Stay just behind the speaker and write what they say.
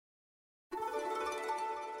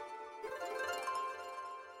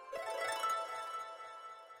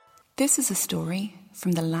This is a story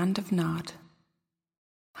from the land of Nod.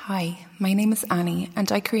 Hi, my name is Annie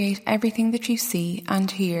and I create everything that you see and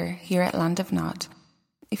hear here at Land of Nod.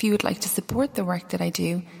 If you would like to support the work that I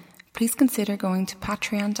do, please consider going to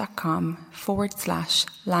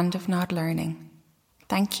patreon.com/Land of Nod Learning.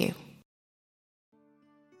 Thank you.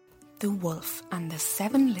 The Wolf and the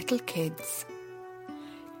 7 Little Kids.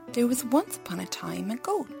 There was once upon a time a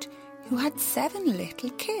goat who had 7 little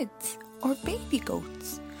kids, or baby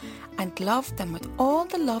goats, and loved them with all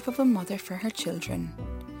the love of a mother for her children.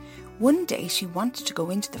 One day she wanted to go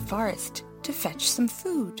into the forest to fetch some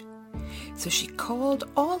food. So she called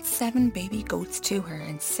all 7 baby goats to her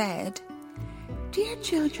and said, "Dear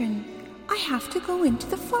children, I have to go into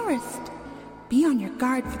the forest. Be on your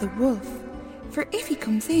guard for the wolf, for if he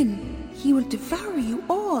comes in, he will devour you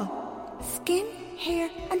all, skin, hair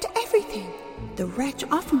and everything. The wretch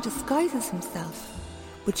often disguises himself,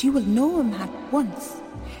 but you will know him at once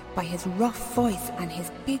by his rough voice and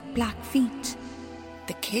his big black feet."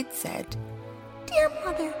 The kid said, "Dear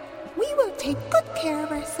mother, we will take good care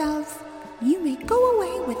of ourselves. You may go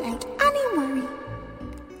away without any worry."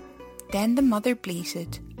 Then the mother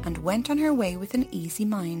bleated and went on her way with an easy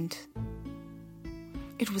mind.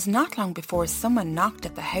 It was not long before someone knocked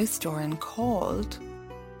at the house door and called,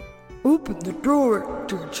 "Open the door,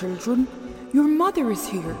 dear children. Your mother is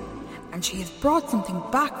here, and she has brought something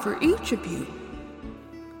back for each of you."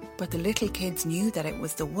 But the little kids knew that it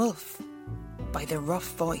was the wolf, by the rough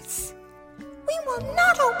voice. "We will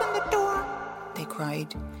not open the door," they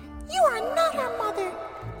cried. "You are not our mother.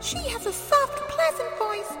 She has a soft, pleasant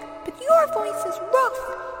voice, but your voice is rough.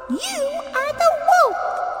 You are the wolf."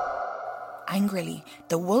 Angrily,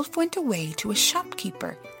 the wolf went away to a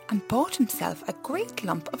shopkeeper and bought himself a great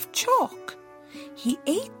lump of chalk. He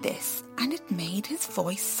ate this, and it made his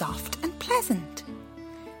voice soft and pleasant.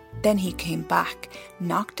 Then he came back,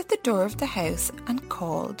 knocked at the door of the house, and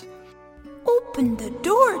called, "Open the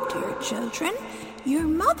door, dear children. Your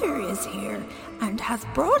mother is here and has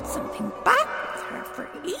brought something back with her for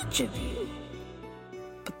each of you."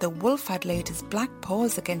 But the wolf had laid his black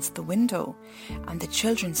paws against the window, and the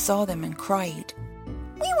children saw them and cried,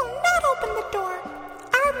 "We will not open the door.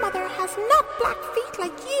 Our mother has not black feet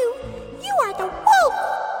like you. You are the wolf."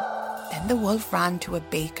 Then the wolf ran to a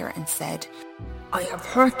baker and said, "I have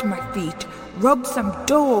hurt my feet. Rub some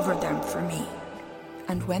dough over them for me."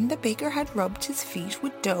 And when the baker had rubbed his feet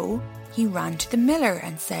with dough, he ran to the miller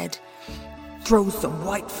and said, "Throw some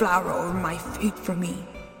white flour over my feet for me."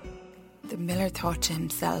 The miller thought to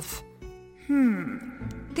himself,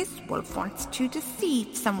 This wolf wants to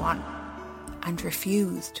deceive someone," and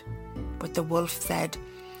refused. But the wolf said,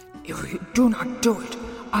 "If you do not do it,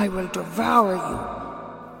 I will devour you."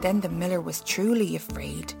 Then the miller was truly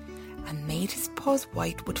afraid and made his paws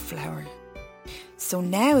white with flour. So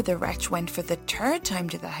now the wretch went for the 3rd time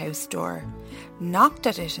to the house door, knocked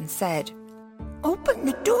at it and said, "Open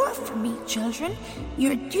the door for me, children.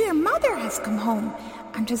 Your dear mother has come home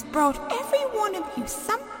and has brought every one of you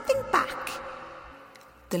something back."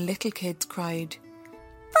 The little kids cried,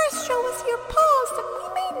 "First show us your paws that we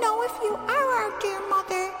may know if you are our dear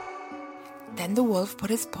mother." Then the wolf put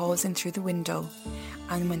his paws in through the window,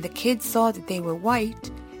 and when the kids saw that they were white,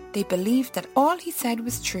 they believed that all he said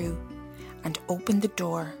was true, and opened the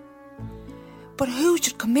door. But who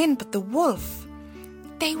should come in but the wolf?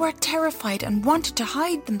 They were terrified and wanted to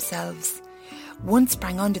hide themselves. One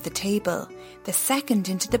sprang under the table, the 2nd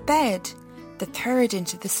into the bed, the 3rd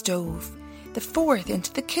into the stove, the 4th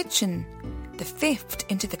into the kitchen, the 5th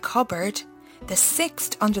into the cupboard, the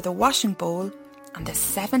 6th under the washing bowl, and the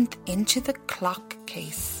 7th into the clock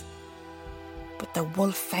case. But the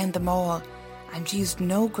wolf found them all and used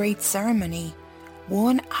no great ceremony.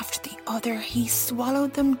 One after the other he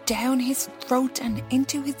swallowed them down his throat and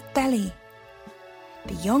into his belly.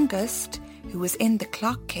 The youngest, who was in the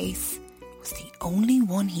clock case, was the only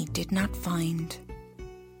one he did not find.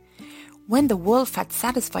 When the wolf had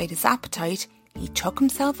satisfied his appetite, he took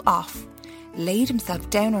himself off, laid himself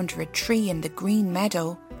down under a tree in the green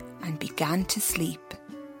meadow, and began to sleep.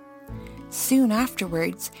 Soon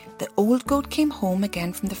afterwards, the old goat came home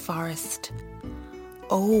again from the forest.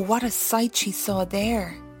 Oh, what a sight she saw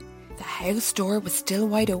there! The house door was still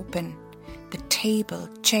wide open. The table,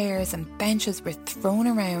 chairs and benches were thrown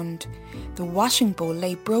around. The washing bowl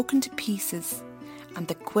lay broken to pieces, and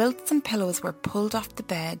the quilts and pillows were pulled off the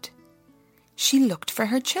bed. She looked for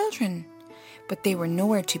her children, but they were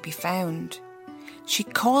nowhere to be found. She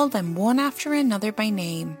called them one after another by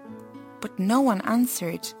name, but no one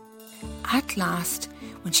answered. At last,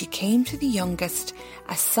 when she came to the youngest,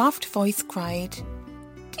 a soft voice cried,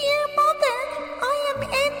 "Dear mother, I am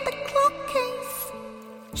in the clock case."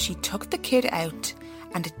 She took the kid out,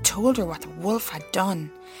 and it told her what the wolf had done,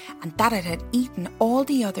 and that it had eaten all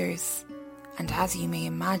the others. And as you may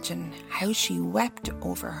imagine, how she wept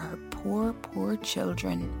over her poor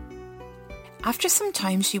children. After some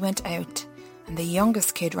time she went out, and the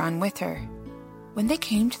youngest kid ran with her. When they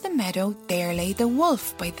came to the meadow, there lay the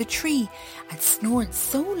wolf by the tree, and snored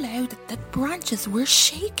so loud that the branches were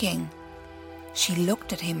shaking. She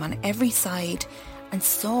looked at him on every side, and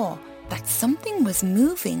saw that something was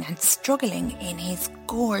moving and struggling in his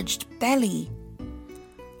gorged belly.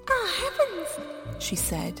 "Ah, heavens," she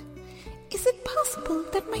said. "Is it possible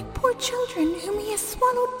that my poor children, whom he has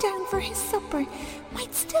swallowed down for his supper,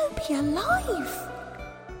 might still be alive?"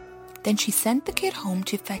 Then she sent the kid home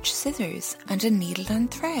to fetch scissors and a needle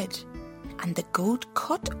and thread, and the goat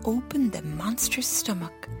cut open the monster's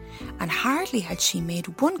stomach, and hardly had she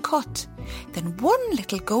made one cut, than one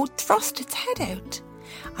little goat thrust its head out,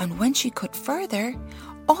 and when she cut further,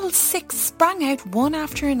 all 6 sprang out one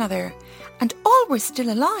after another, and all were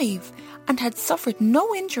still alive, and had suffered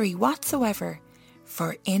no injury whatsoever,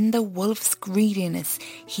 for in the wolf's greediness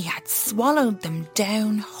he had swallowed them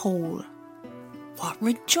down whole. What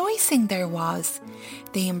rejoicing there was!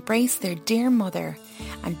 They embraced their dear mother,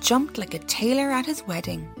 and jumped like a tailor at his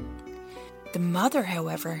wedding. The mother,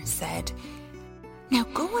 however, said, "Now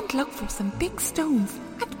go and look for some big stones,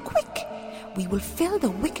 and quick! We will fill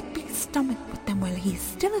the wicked beast's stomach with them while he is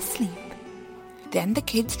still asleep." Then the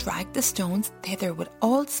kids dragged the stones thither with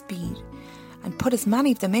all speed, and put as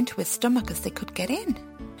many of them into his stomach as they could get in.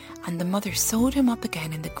 And the mother sewed him up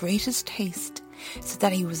again in the greatest haste, so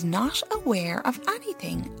that he was not aware of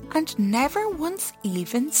anything, and never once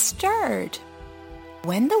even stirred.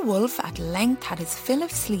 When the wolf at length had his fill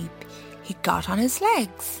of sleep, he got on his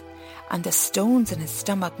legs, and the stones in his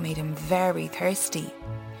stomach made him very thirsty.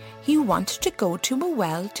 He wanted to go to a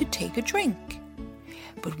well to take a drink.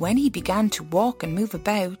 But when he began to walk and move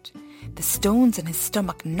about, the stones in his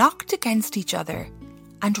stomach knocked against each other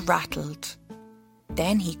and rattled.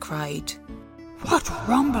 Then he cried, "What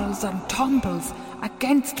rumbles and tumbles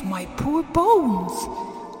against my poor bones?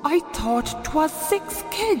 I thought 'twas 6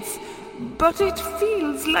 kids, but it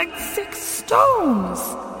feels like 6 stones."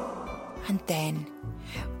 And then,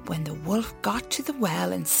 when the wolf got to the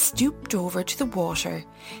well and stooped over to the water,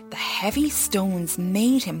 the heavy stones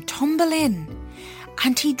made him tumble in,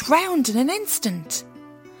 and he drowned in an instant.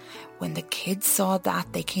 When the kids saw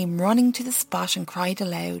that, they came running to the spot and cried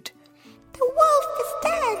aloud, "The wolf is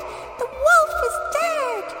dead! The wolf is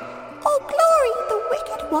dead! Oh glory, the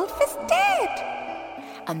wicked wolf is dead!"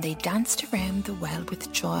 And they danced around the well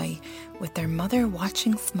with joy, with their mother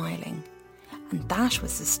watching smiling. And that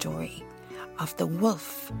was the story of the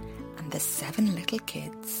wolf and the 7 little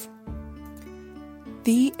kids.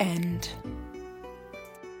 The end.